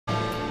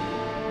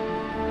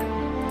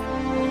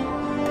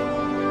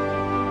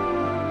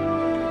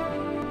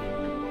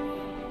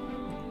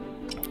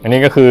อันนี้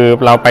ก็คือ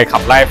เราไปขั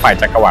บไล่ฝ่าย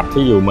จักรวรรดิ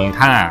ที่อยู่เมือง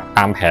ท่าต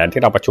ามแผน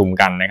ที่เราประชุม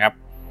กันนะครับ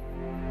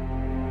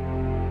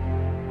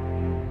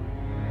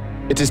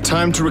It is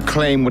time to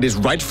reclaim what is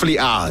rightfully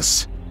ours.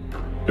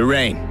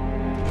 Lorraine,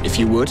 if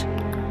you would.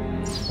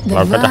 เร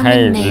าก็จะให้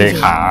เล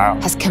ขา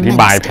อธิ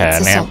บายแผน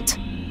นะครับ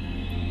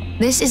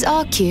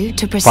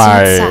ฝ่า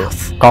ย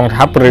กอง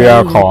ทัพเรือ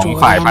ของ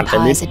ฝ่ายพันธ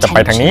มิตรจะไป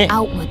ทางนี้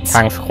ท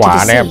างขวา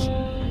นะครับ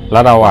แล้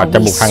วเราจะ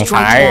บุกทาง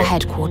ซ้าย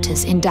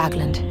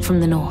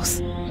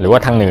หรือว่า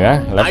ทางเหนือ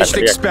แล้วแต่จะ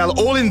เรียก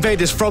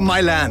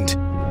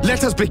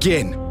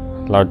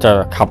เราจะ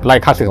ขับไล่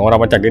ข้าศึกของเรา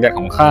มาจากดินแดน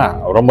ของข้า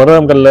เรามาเริ่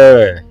มกันเล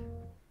ย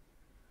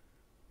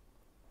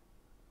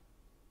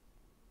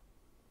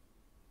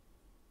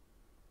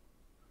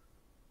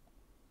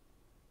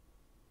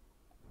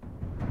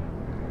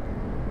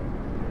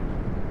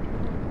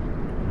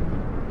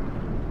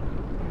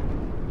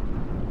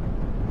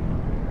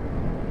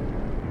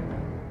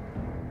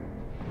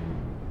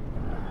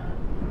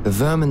The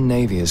Vermin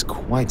Navy is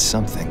quite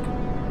something.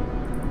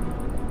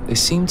 They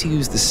seem to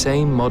use the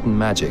same modern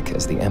magic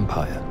as the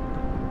Empire.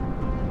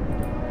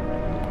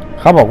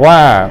 เขาบอกว่า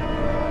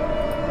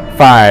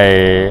ฝ่าย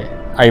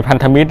พัน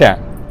ธมิตรอ่ะ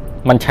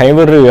มันใช้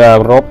เรือ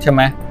รบใช่ไห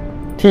ม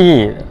ที่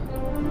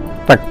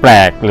แปล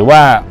กๆหรือว่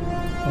า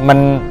มัน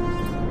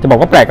จะบอก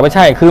ว่าแปลกก็ไม่ใ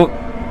ช่คือ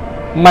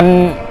มัน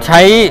ใช้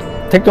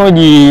เทคโนโล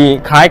ยี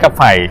คล้ายกับ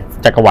ฝ่าย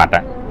จักรวรรดิ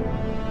อ่ะ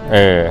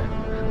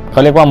เขา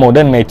เรียกว่าโมเ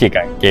ดิร์นเมจิก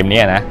อ่ะเกม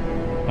นี้นะ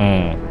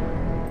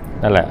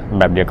นั่นแหละ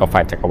แบบเดียวกับฝ่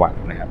ายจักรวรรดิ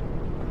นะครับ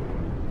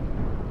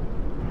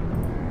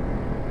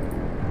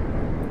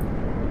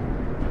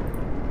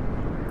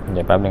เ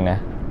ดี๋ยวแป๊บนึงนะ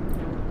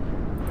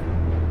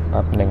แ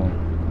ป๊บนึง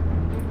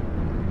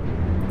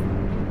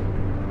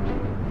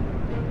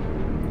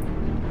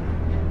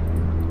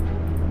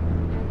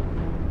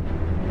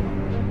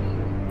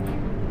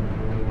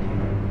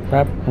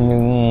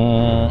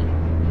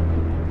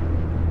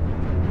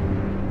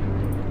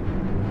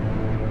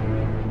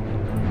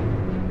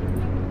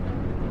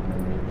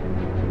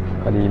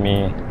พอดีมี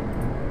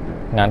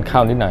งานเข้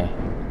านิดหน่อย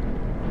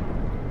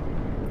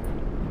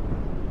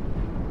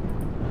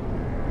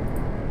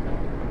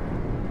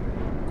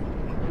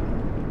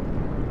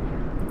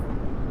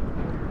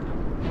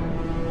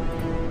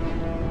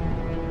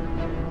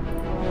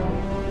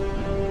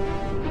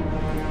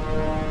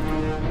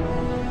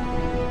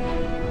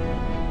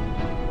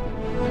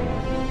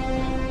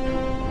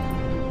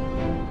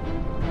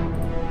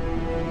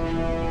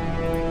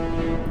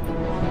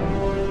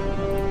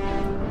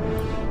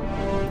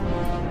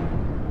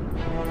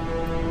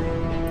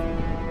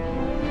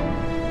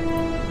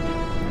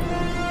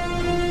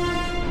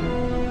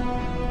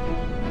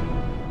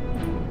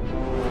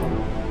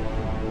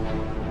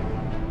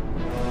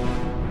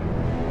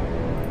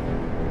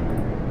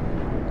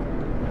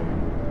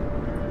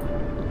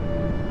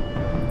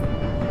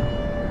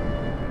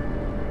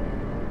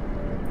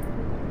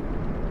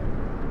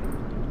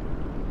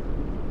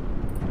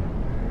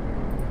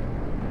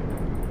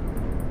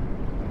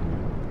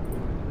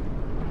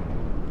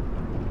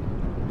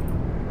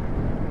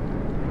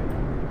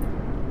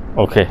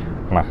โอเค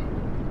มา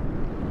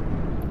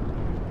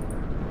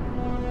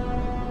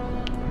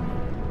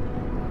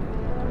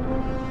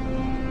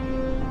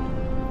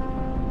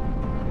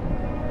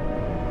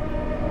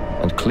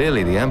And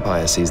clearly the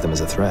Empire sees them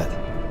as a threat.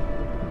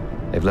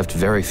 They've left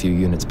very few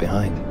units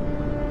behind.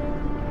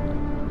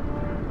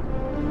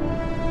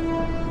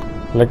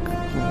 แ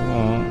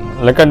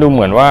ล้วก็ดูเห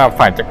มือนว่า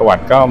ฝ่ายจักรวรร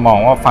ดิก็มอง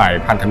ว่าฝ่าย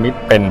พันธมิตร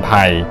เป็น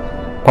ภัย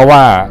เพราะว่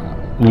า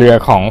เรือ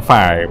ของ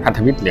ฝ่ายพันธ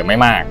มิตรเหลือไม่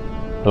มาก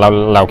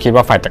เราคิด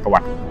ว่าฝ่ายจักรวร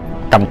รดิ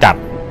กำจัด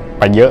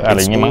ไปเยอะอะไร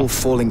อย่างงี้มั้ง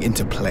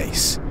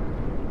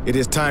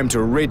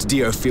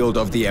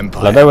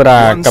เราได้เวลา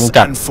กำ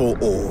จัด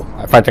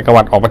ฝ่ายจักรว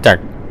รรดิออกมาจาก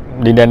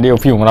ดินแดนเดียว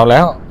ฟิวของเราแล้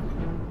ว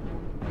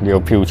เดียว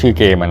ฟิวชื่อ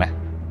เกมนะ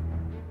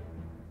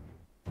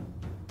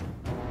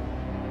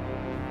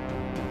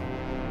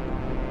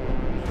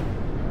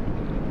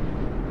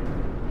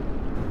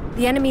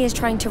The enemy is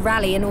trying to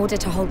rally in order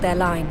to hold their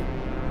line.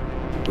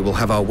 We will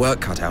have our work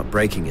cut out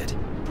breaking it.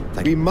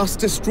 We must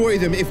destroy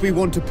them if we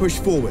want to push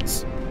forwards.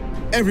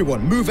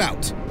 Everyone, move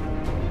out.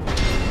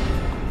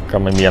 ก็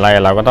ไม่มีอะไร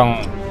เราก็ต้อง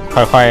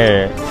ค่อย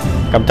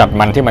ๆกำจัด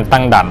มันที่มันตั้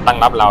งด่านตั้ง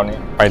รับเราเนี่ย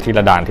ไปทีล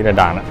ะด่าน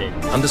นั่นเอง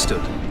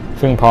Understood.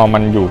 ซึ่งพอมั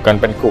นอยู่กัน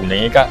เป็นกลุ่มอย่า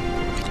งนี้ก็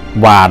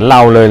หวานเร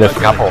าเลย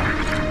ครับผม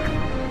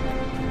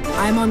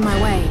I'm on my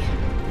way.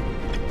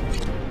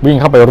 วิ่ง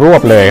เข้าไปรว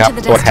บเลยครับ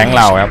ตัวแท้ง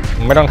เราครับ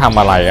ไม่ต้องทำ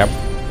อะไรครับ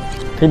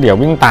ที่เดี๋ยว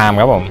วิ่งตาม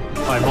ครับผม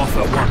I'm off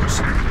at once.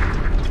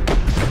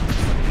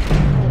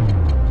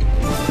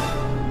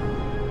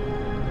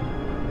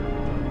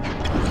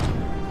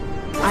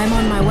 I'm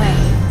on my way.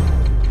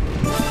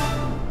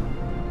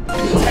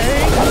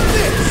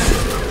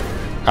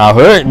 เ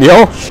ฮ้ยเดี๋ยว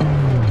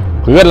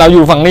เพื่อนเราอ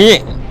ยู่ฝั่งนี้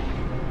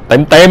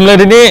เต็มเลย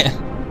ทีนี้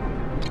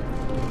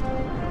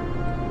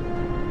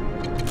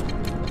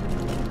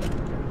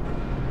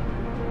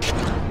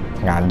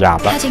งานหยาบ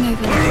แล้ว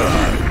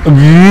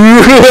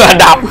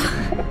ดับ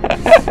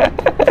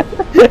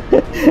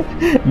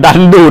ดัน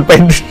ดูดเป็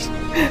น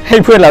ให้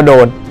เพื่อนเราโด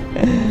น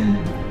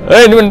เ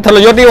ฮ้ยนี่มันทร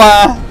ยศนี่วะ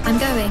I'm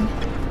going.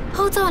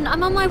 Hold on,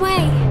 I'm on my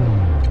way.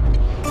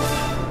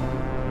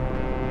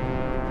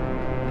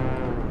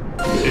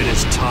 It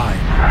is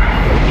time.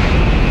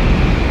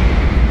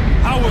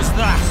 How was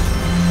that?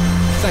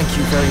 Thank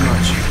you very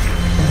much.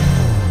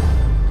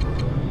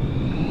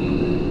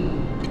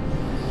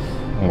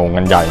 งง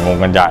กันใหญ่งง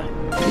กันใหญ่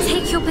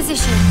Take your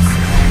positions.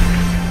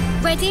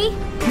 Ready?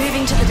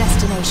 Moving to the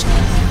destination.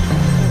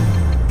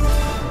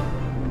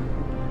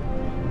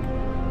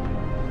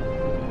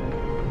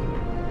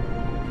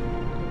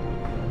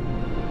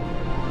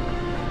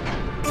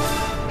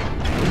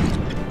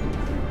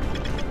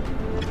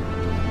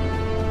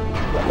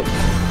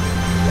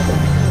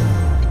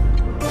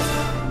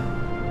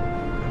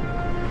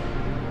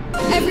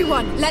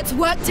 Everyone, let's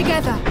work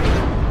together.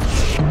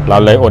 เรา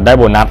เลยอดได้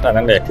โบนัสอัน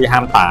นั้นเลยที่ห้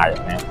ามตาย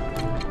นะ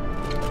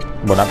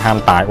โบนัสห้าม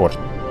ตายอด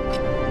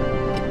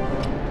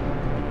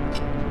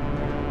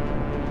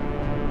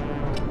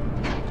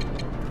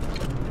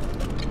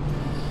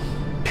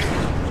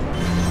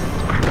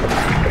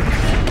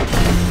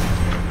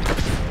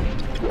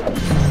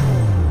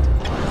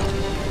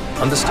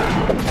Understood.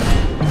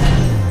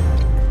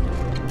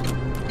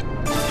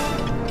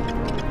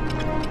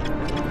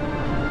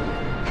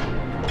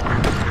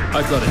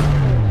 I've got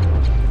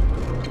it.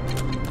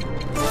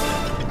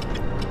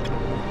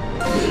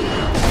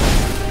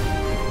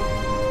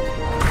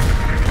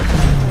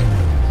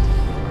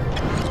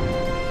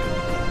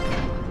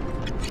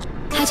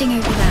 Heading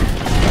over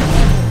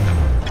there.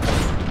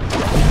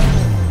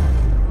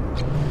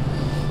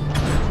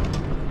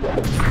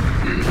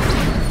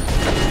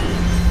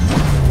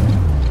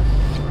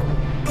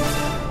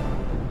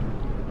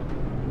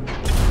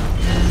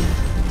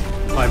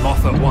 I'm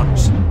off at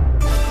once.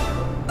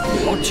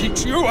 I'll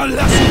teach you a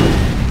lesson.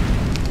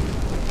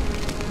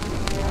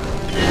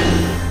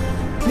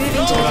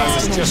 Moving to the That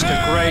was just destination.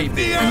 a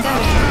gravy. I'm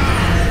going.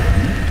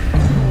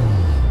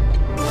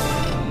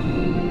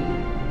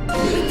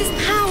 With this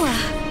power.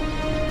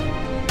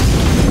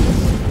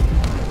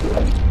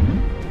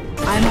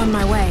 I'm on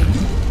my way.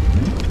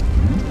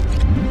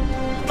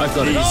 I've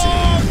got it. Easy.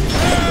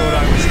 Thought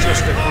I was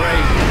just a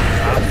gravy.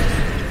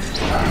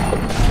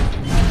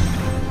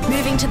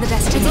 Moving to the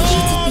destination.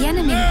 Defeated the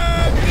enemy.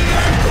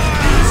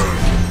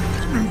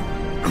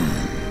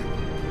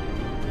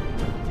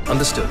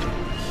 Understood.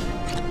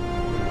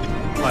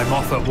 I'm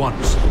off at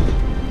once.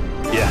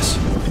 Yes,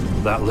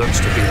 that looks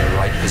to be the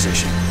right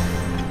position.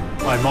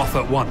 I'm off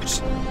at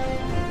once.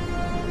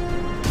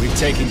 We've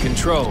taken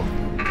control.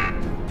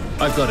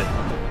 I've got it.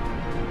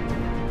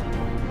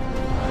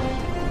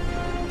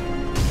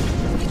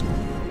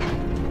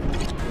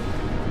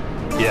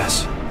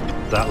 Yes,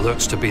 that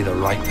looks to be the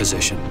right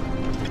position.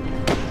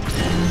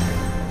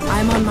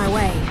 I'm on my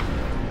way.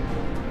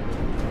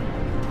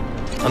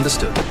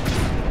 Understood.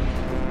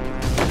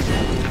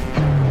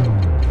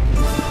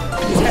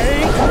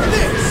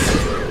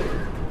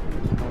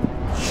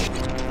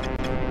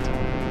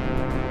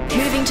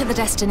 Moving to the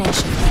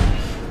destination.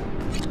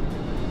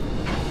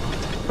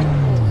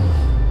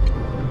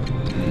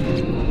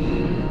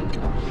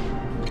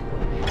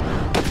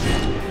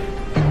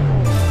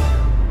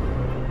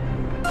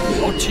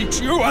 I'll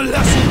teach you a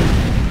lesson.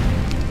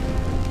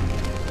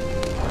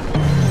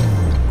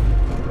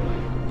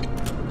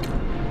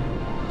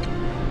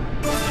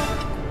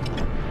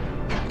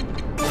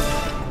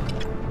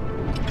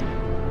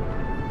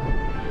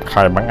ใคร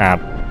บังอาจ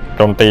โ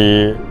จมตี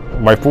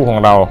ไวฟูของ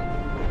เรา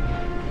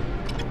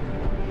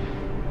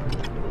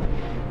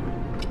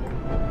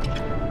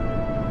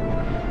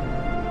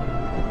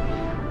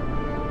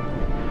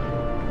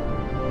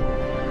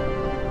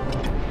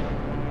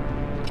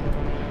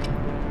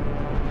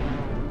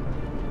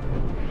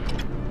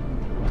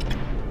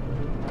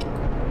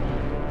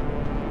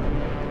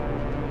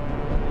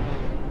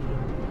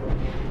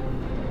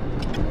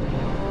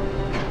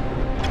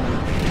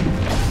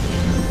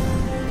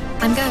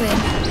I'm going.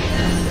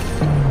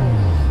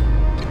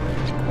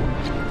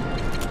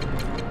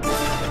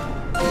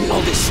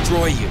 I'll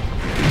destroy you.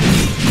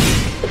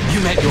 You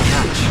met your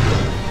match.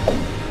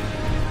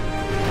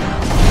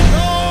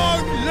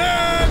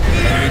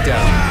 Enemy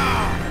down.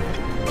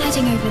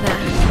 Heading over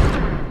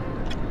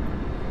there.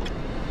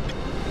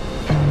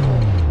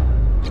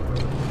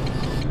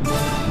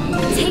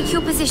 Take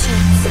your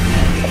positions.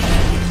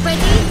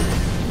 Ready?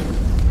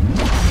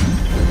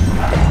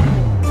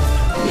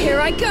 Here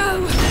I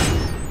go.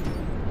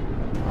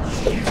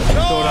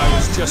 Thought I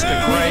was just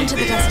a Moving to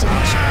the gravy.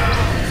 destination.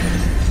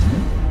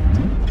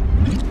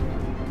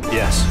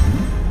 Yes,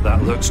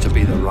 that looks to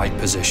be the right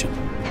position.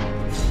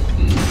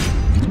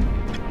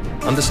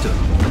 Understood.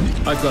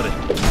 I've got it.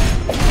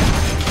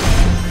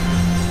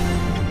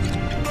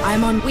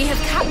 I'm on. We have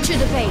captured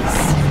the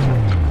base.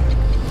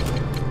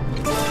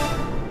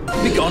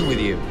 Be gone with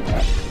you.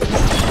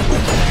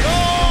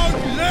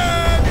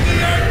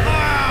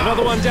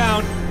 Another one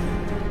down.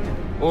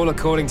 All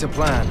according to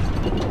plan.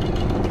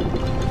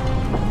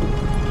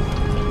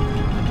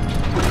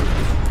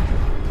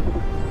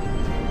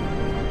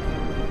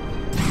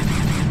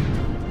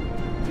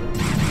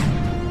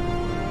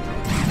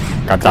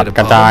 กระจัดก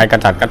ระจายกร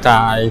ะจัดกระจ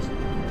าย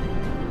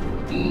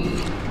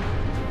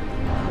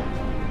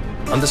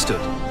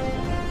Understood.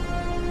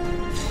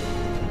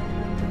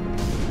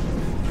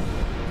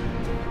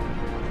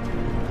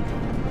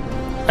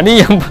 อันนี้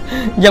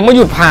ยังไม่ห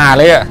ยุดผ่า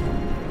เลยอ่ะ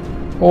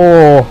โอ้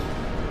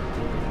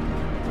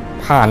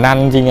ผ่านาน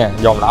จริงอ่ะ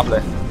ยอมรับเล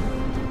ย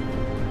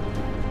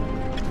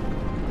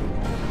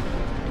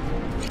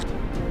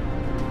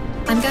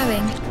I'm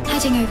going.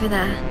 Heading over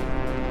there.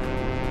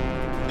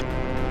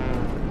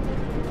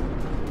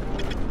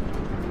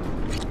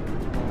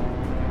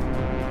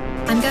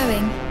 I'm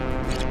going.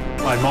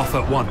 I'm off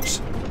at once.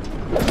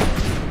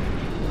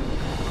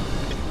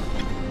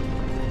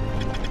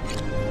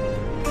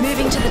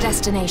 Moving to the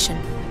destination.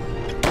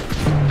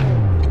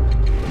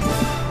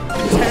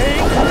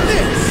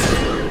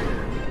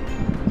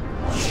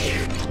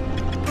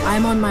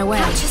 I'm on my way.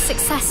 Capture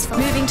successful.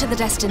 Moving to the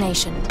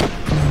destination.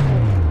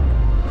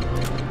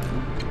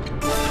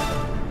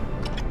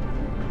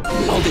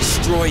 I'll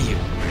destroy you.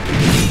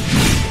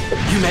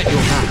 You met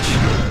your match.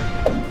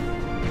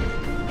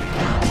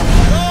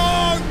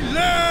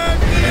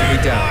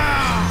 Enemy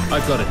down.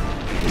 I've got it.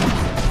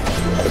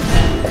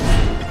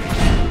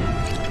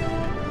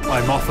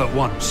 I'm off at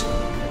once.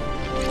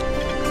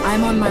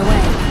 I'm on my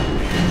way.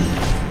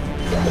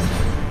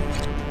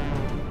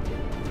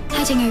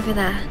 Heading over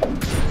there.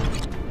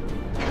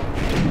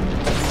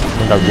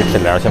 นี่เรายึดเสร็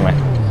จแล้วใช่ไหม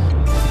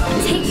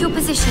Take your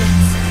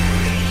positions.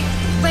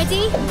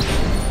 Ready?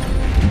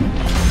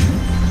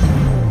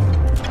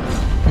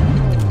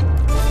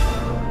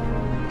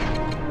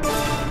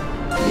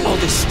 I'll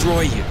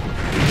destroy you.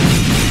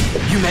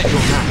 You met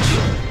your match.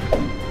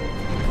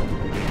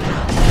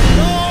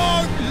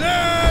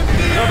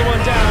 Another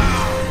one down.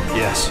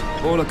 Yes.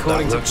 All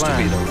according That to looks to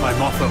be plan. the.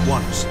 I'm off at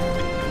once.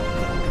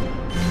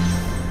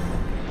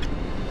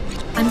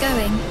 I'm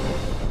going.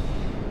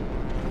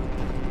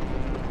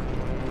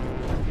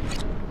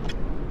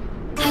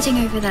 Heading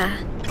over there.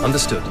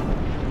 Understood.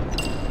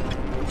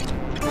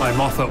 I'm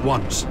off at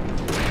once.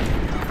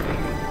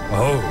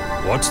 Oh,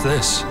 what's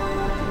this?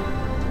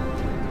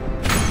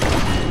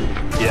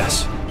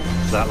 Yes,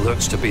 that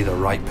looks to be the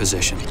right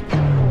position.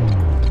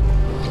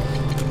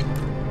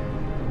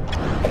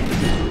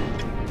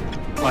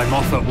 I'm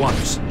off at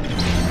once.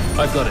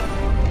 I've got it.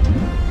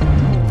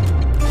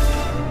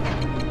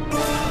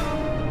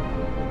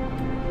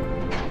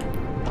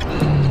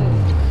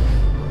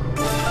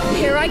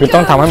 Here I คือต้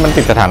อง go. ทำให้มัน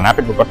ติดสถานะเ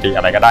ป็นปกติอ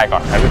ะไรก็ได้ก่อ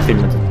นให้วัคซีน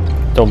มัน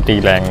โจมตี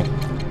แรง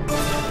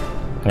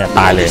เนี่ยต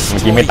ายเลยเมื่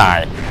อกี้ไม่ตาย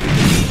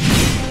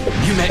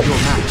You met your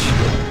match.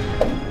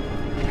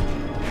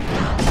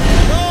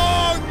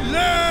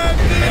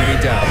 Enemy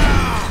down.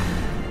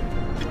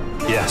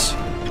 Yes,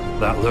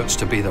 that looks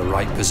to be the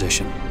right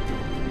position.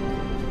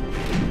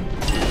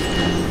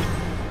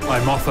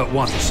 I'm off at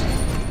once.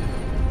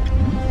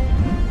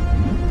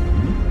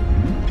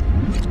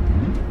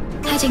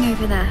 Heading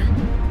over there.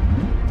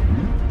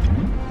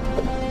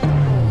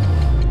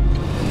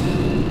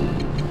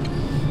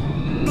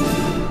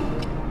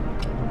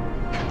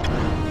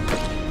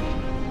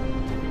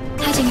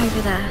 Heading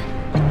over there.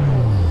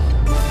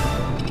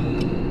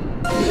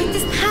 With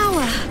this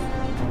power.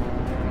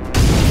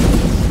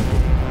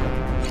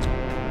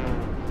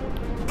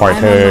 ปล่อย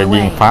เธอยิ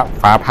ง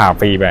ฟ้าผ่า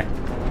ฟรีไป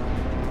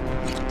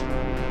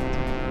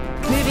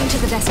Moving to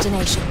the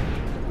destination.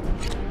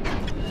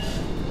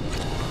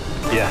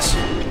 Yes,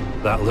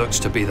 that looks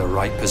to be the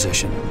right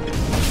position.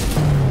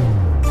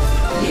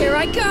 Here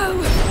I go.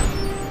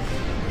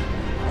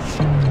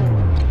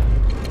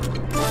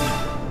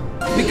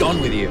 Be gone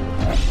with you.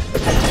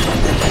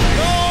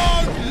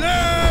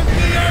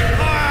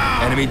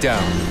 Enemy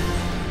down.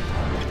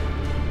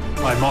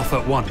 I'm off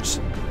at once.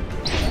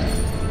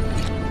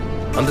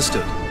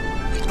 Understood.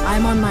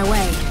 I'm on my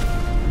way.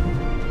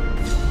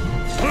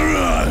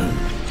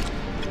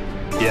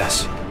 Yes,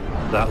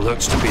 that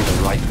looks to be the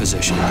right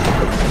position.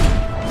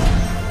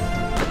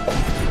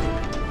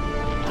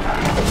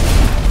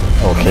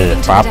 โอเค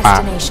ฟ้า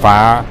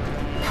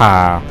ผ่า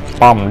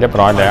ป้อมเรียบ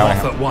ร้อยแล้ว I'm นะค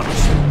off รับ at once.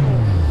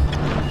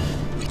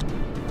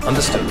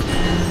 Understood.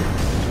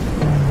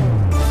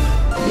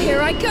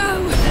 Here I go.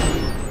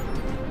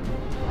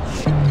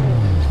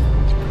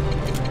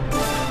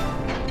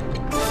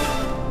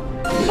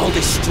 I'll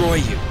destroy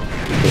you.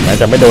 ถึงแม้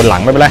จะไม่โดนหลั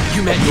งไม่เป็นไร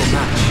You met your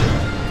match.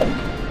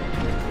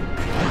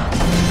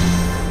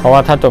 เพราะว่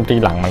าถ้าโจมตี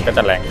หลังมันก็จ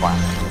ะแรงกว่า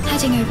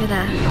Heading over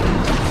there.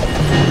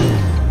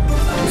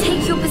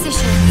 Take your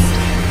positions.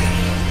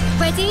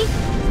 Ready?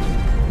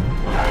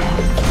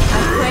 I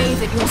pray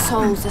that your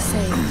souls are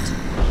saved.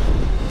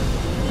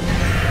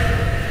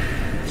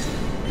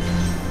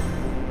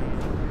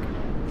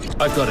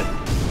 I've got it.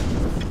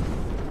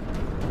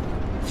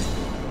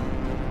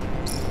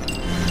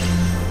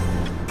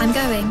 I'm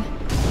going.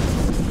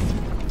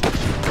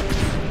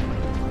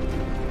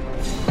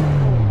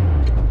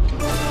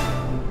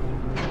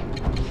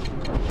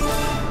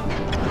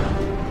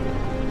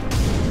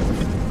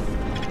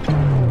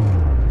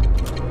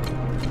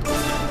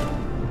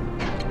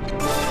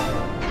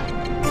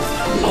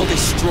 I'll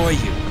destroy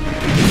you.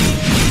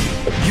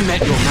 You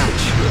met your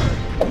match.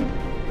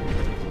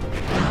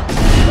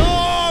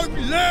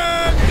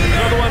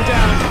 Another one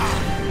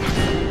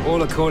down.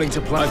 All according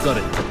to plan. I've got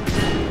it.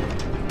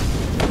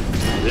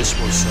 This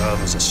will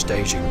serve as a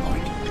staging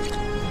point.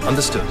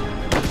 Understood.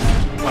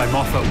 I'm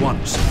off at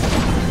once.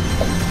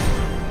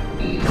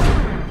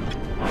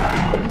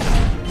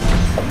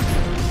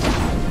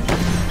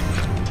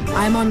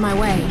 I'm on my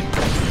way.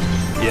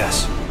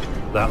 Yes,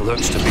 that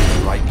looks to be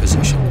the right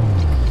position.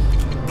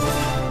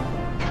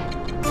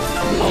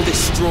 I'll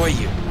destroy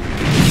you.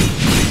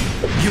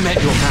 You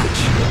met your match.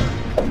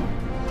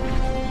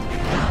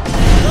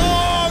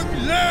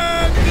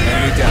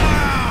 Enemy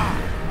down.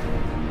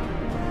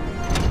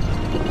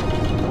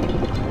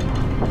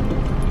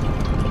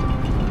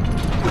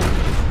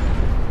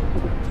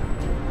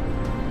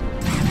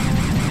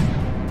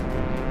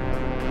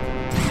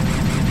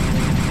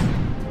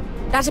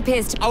 That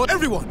appears to... Oh,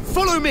 everyone,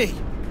 follow me!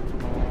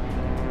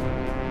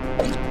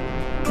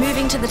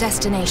 Moving to the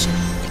destination.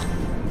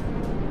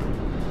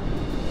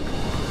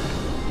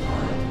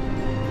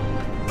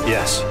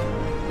 Yes,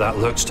 that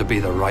looks to be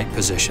the right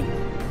position.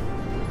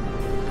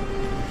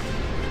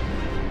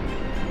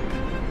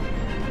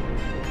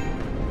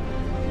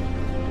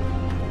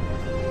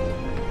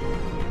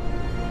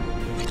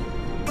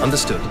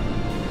 Understood.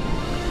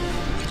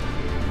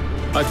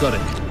 I've got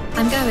it.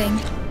 I'm going.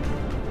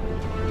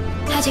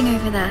 Heading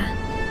over there.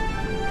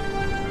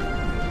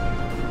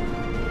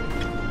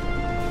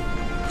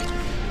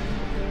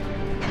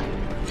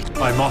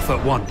 I'm off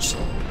at once.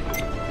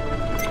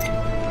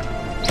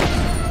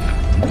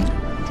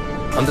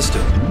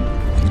 Understood.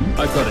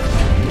 I've got it.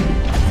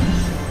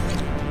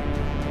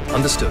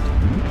 Understood.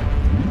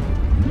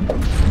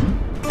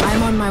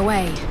 I'm on my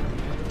way.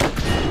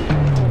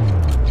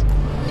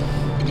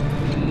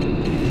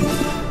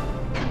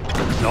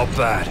 Not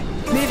bad.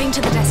 Moving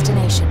to the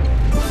destination.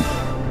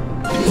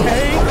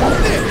 Take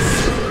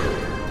this!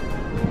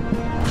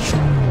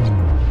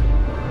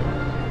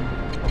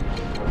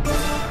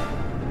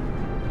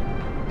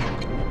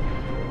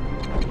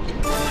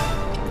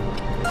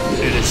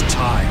 It is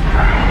time.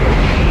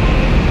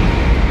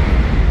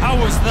 How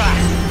was that?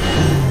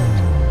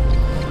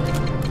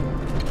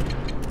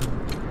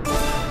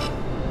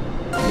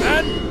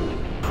 And...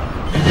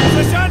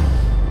 Position!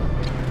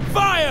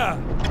 Fire!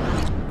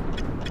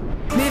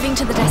 Moving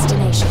to the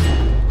destination.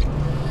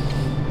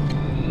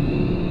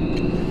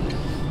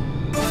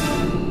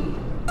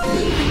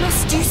 I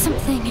must do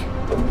something.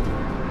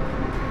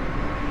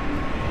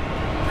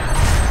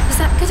 Is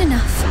that good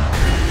enough?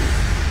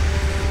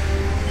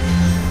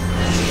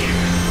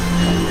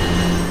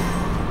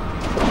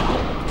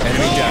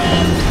 Enemy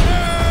down.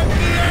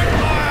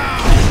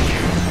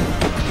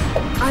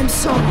 I'm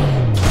sorry.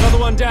 Another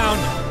one down.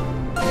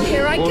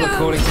 Here I All go.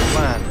 according to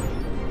plan.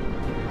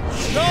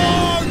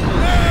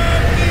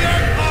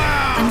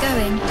 I'm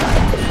going.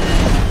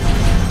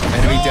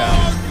 Enemy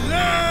down.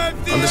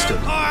 Understood.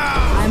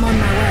 I'm on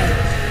my way.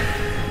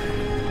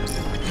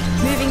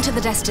 Moving to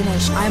the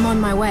destination. I'm on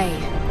my way.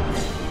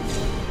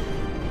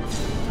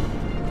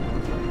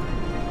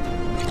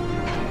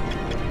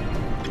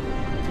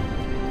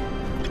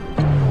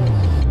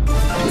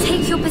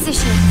 Take your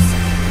positions.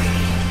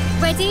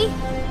 Ready?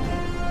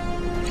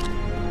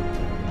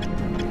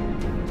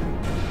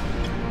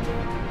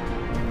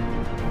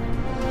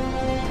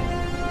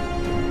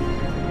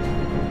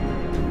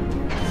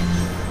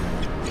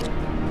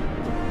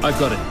 I've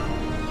got it.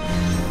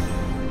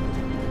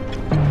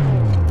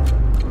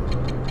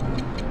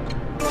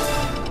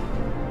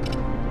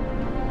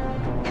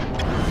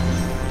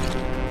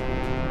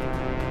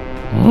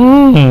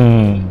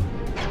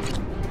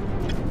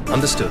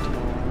 Understood.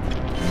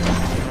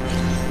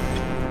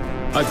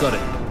 I've got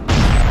it.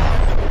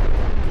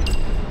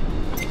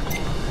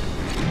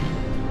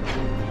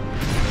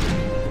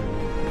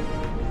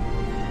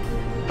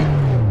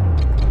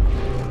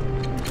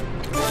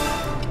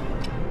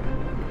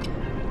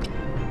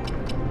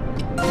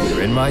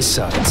 You're in my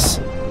sights.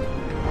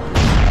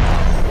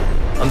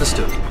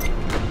 Understood.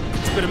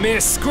 It's been a mere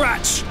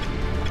scratch.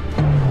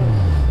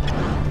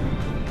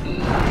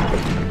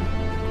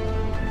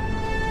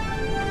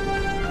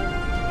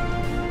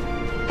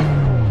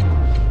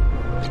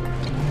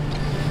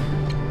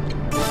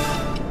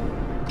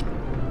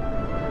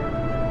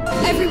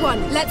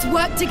 Everyone, let's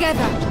work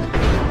together.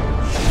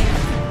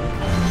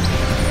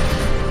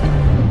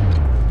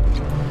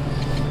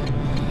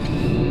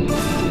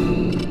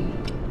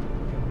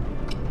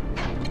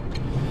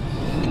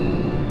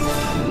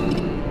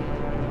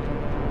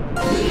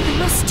 I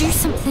must do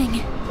something.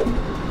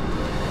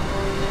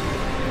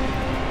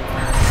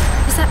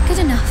 Is that good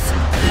enough?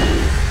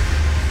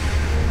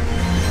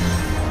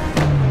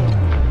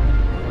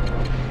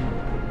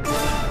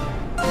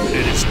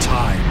 It is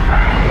time.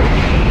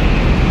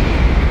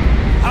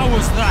 How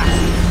was that?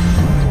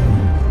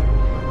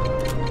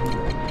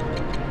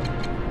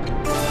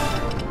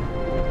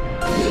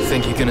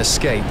 Think you can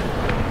escape?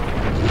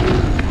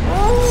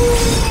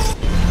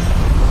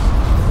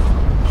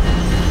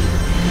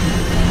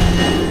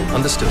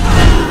 Understood.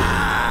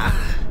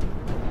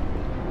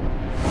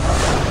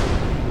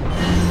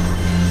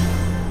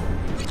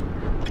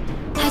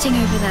 Heading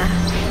over there.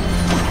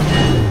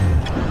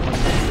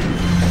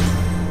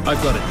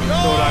 I've got it.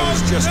 Thought I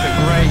was just a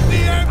grave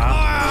digger,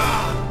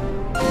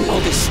 huh? I'll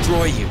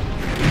destroy you.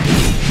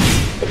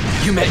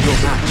 You met your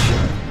match.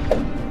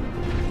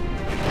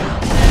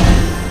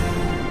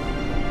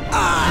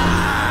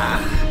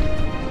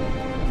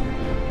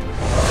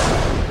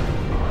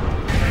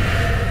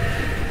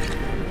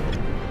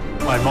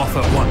 I'm off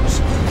at once.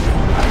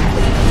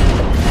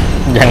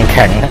 ยังแ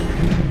ข็งนะ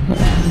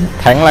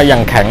แทงเรายั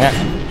งแข็งอ่ะ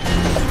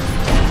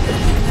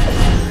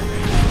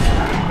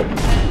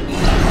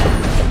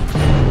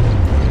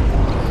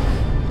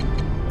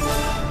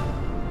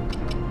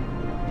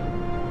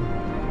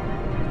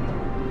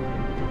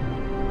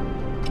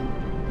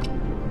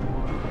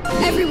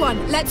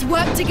Everyone, let's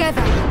work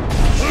together.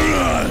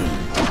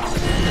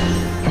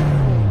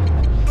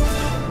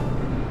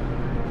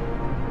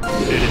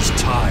 It is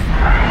time.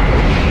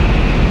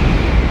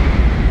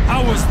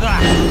 How was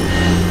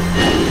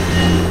that?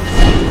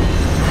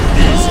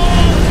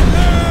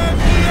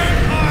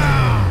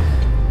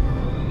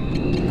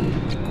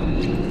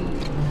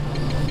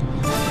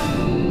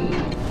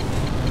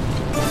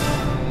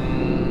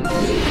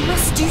 I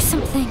must do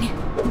something.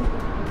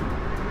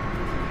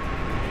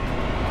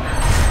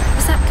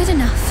 Was that good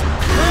enough?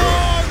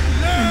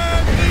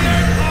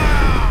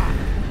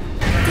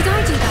 Did I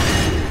do that?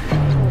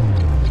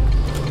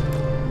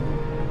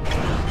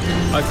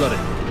 I've got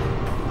it.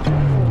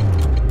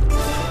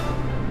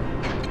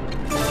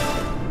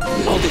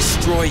 I'll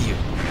destroy you.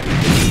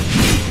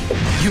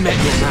 You met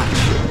your match.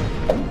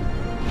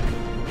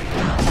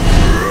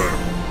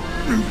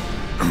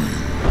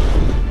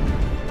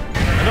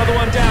 Another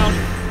one down.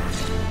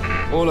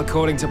 All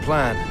according to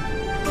plan.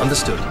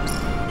 Understood.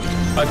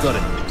 I've got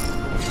it.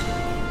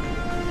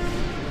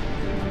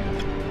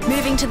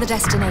 Moving to the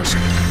destination.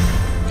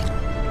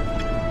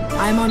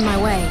 I'm on my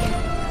way.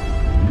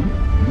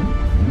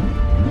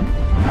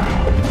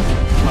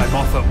 I'm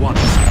off at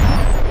once.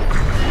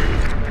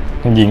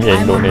 ยิงเอง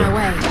I'm โด on นเอง my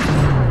way.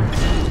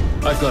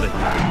 I've got it.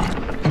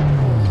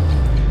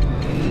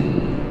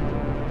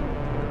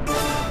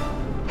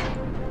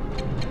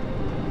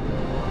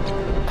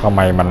 ทำไม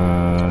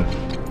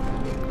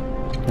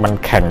มัน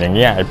แข็งอย่างเ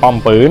งี้ยไอ้ป้อม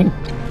ปืน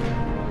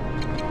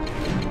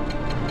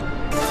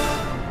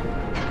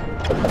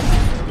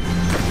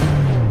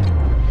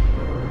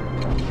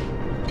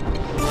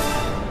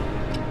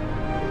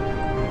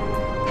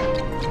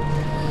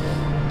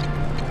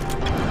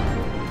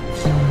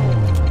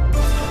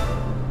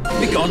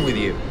Be gone with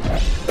you.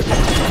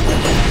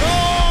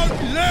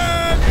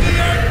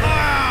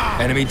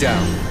 Enemy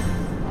down.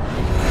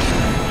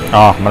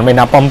 อ๋อมันไม่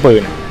นับป้อมปื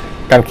น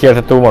การเคลียร์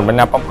ศัตรูหมดไม่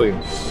นับป้อมปืน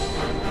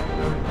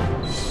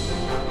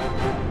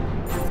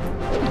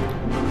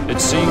It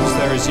seems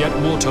there is yet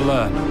more to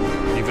learn,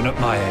 even at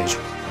my age.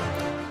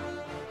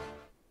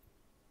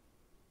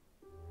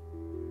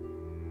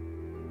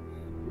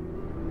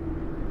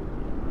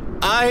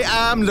 I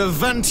am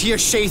Levantia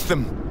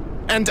Shatham,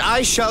 and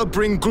I shall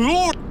bring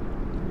glory.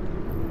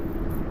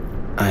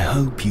 I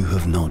hope you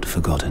have not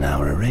forgotten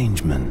our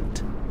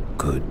arrangement,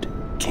 good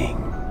king.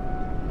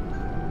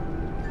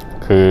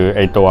 คือไอ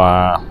ตัว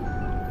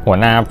หัว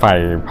หน้าฝ่าย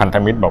พันธ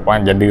มิตรบอกว่า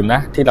อย่าลืมน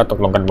ะที่เราตก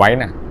ลงกันไว้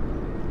นะ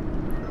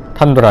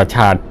ท่านราช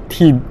า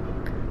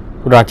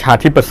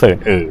ที่ประเสริฐ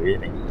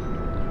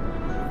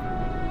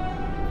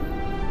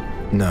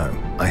No,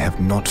 I have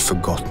not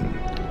forgotten.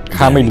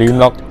 ข้าไม่ลืม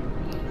หรอก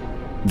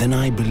Then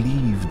I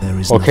believe there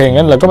is โอเค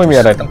งั้นเราก็ไม่มี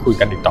อะไรต้องคุย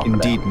กันอีกต่อไปแ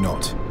ล้ว Indeed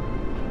not.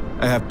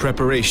 I have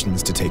preparations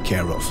to take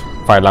care of.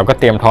 ฝ่ายเราก็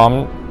เตรียมพร้อม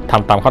ท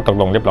ำตามข้อตก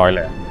ลงเรียบร้อยเ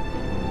ลย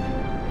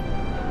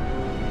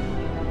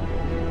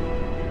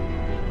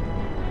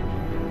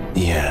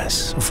Yes,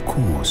 of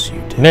course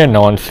you did. แน่น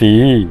อนสิ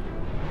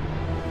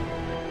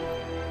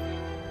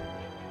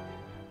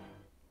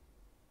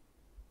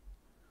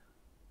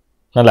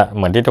นั่นแหละเ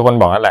หมือนที่ทุกคน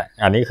บอกนั่นแหละ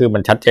อันนี้คือมั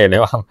นชัดเจนเล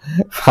ยว่า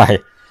ฝ่าย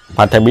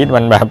พันธมิตร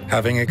มันแบบ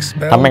Having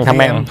expelled ทำแม่ง the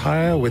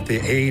Empire with the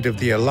aid of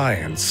the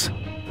Alliance,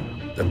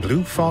 the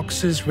Blue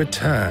Foxes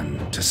return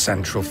to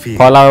Central Field.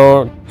 พอเรา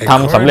ท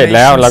ำสำเร็จแ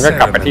ล้วเราก็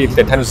กลับไปที่เซ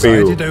นทรัลฟิ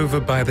ลด์ presided over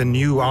by the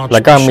new แล้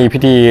วก็มีพิ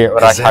ธี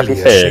ราชาพิ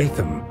เศษ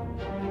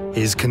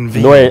is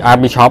ด้วย convened. อา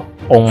ร์บิชอป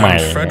องค์ใหม่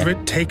And Frederick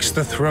takes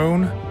the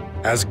throne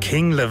as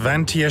King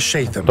Levantia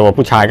Shatham. ตัว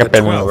ผู้ชายก็เป็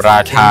นรา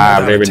ชา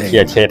เรเวนเที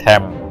ยเชแท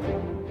ม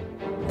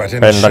But in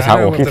เป็น the ราชาอ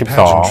ง shadow ค์ of ที่ the 12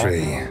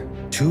 pageantry,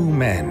 two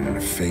men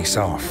face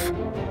off.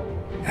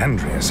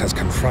 Andreas has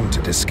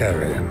confronted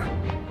Iscarian.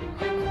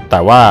 แต่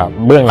ว่า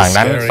เบื้องหลัง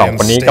นั้นสองค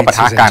นนี้ก็ปะท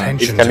ะกัน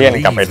อิสคาเลียน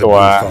กับไอตัว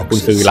กุน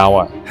ซือเรา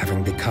อ่ะ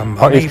Having become เ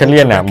พราะอิสคาเลี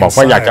ยน unable น่ะ to บอก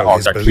ว่าอยากจะออก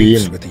reconcile จาก his ทีม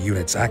beliefs with the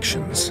unit's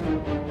actions.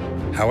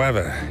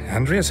 However,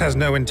 Andreas has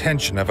no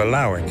intention of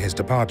allowing his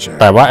departure.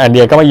 แต่ว่าแอนเดี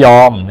ยก็ไม่ย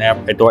อมนะครับ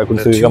ไอตัวไอกุน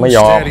The ซือ two ก็ไม่ย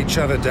อม stared each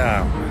other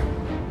down.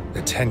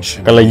 The tension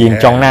ก็เลยยิง in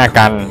the จ้อง air หน้า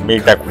กัน could be มี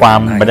แต่ cut ควา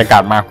ม with a บรรยากา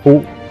ศ knife. มาคุ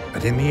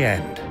But in the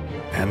end,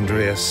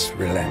 Andreas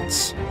relents.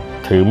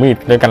 ถือมีด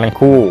ด้วยกันทั้ง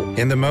คู่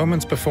In the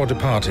moments before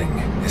departing,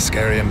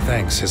 Iscarian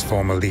thanks his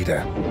former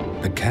leader,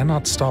 but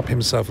cannot stop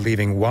himself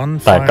leaving one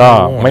แต่ก็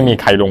final ไม่มี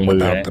warning ใครลงมื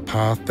อ about the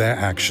path their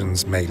actions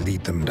may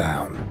lead them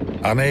down.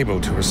 Unable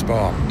to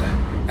respond,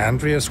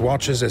 Andreas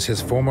watches as his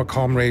former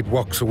comrade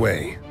walks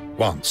away,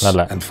 once นั่นแ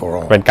หละ and for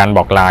all. เป็นการบ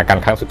อกลากัน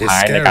ครั้งสุดท้า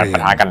ยในการป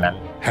ะทะกันนั้น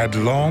Had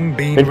long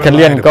been ฟิสเคเ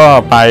ลียน relied ก็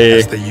ไป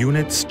upon as the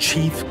unit's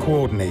chief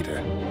coordinator,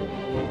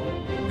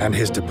 and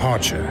his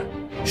departure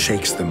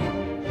shakes them.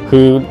 คื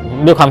อ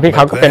ด้วยความที่เข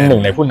าก็เป็นหนึ่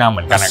งในผู้นำเห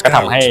มือนกันก็ท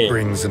ำให้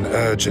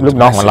ลูก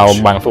น้องของเรา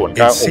บางส่วน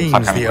ก็อก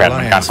สั่นขันแขวนเห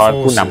มือนกันเพราะ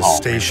ผู้นำออก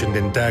stationed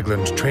in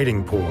Dagland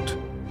Trading Port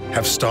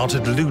have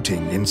started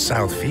looting in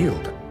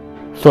Southfield.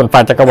 ส่วนฝ่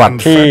ายจักรวรรดิ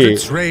ที่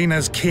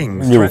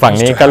อยู่ฝั่ง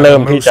นี้ก็เริ่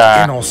มที่จะ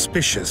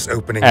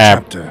แอบ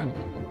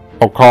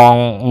ปกครอง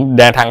แ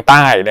ดนทางใ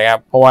ต้นะครับ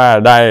เพราะว่า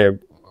ได้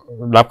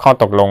รับข้อ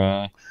ตกลง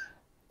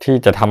ที่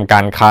จะทำก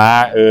ารค้า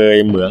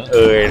เหมือง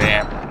นะค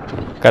รับ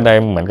ก็ได้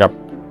เหมือนกับ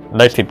ไ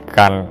ด้สิทธิก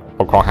าร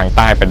ปกครองทางใ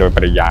ต้ไปโดยป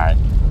ริยาย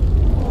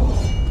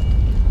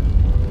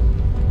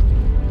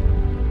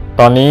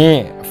ตอนนี้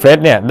เฟร็ด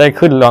เนี่ยได้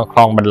ขึ้นคร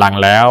องบัลลังก์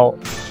แล้ว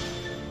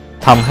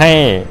ทำให้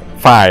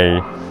ฝ่าย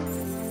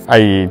ไอ้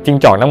จิ้ง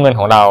จอกน้ำเงิน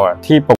ของเราที่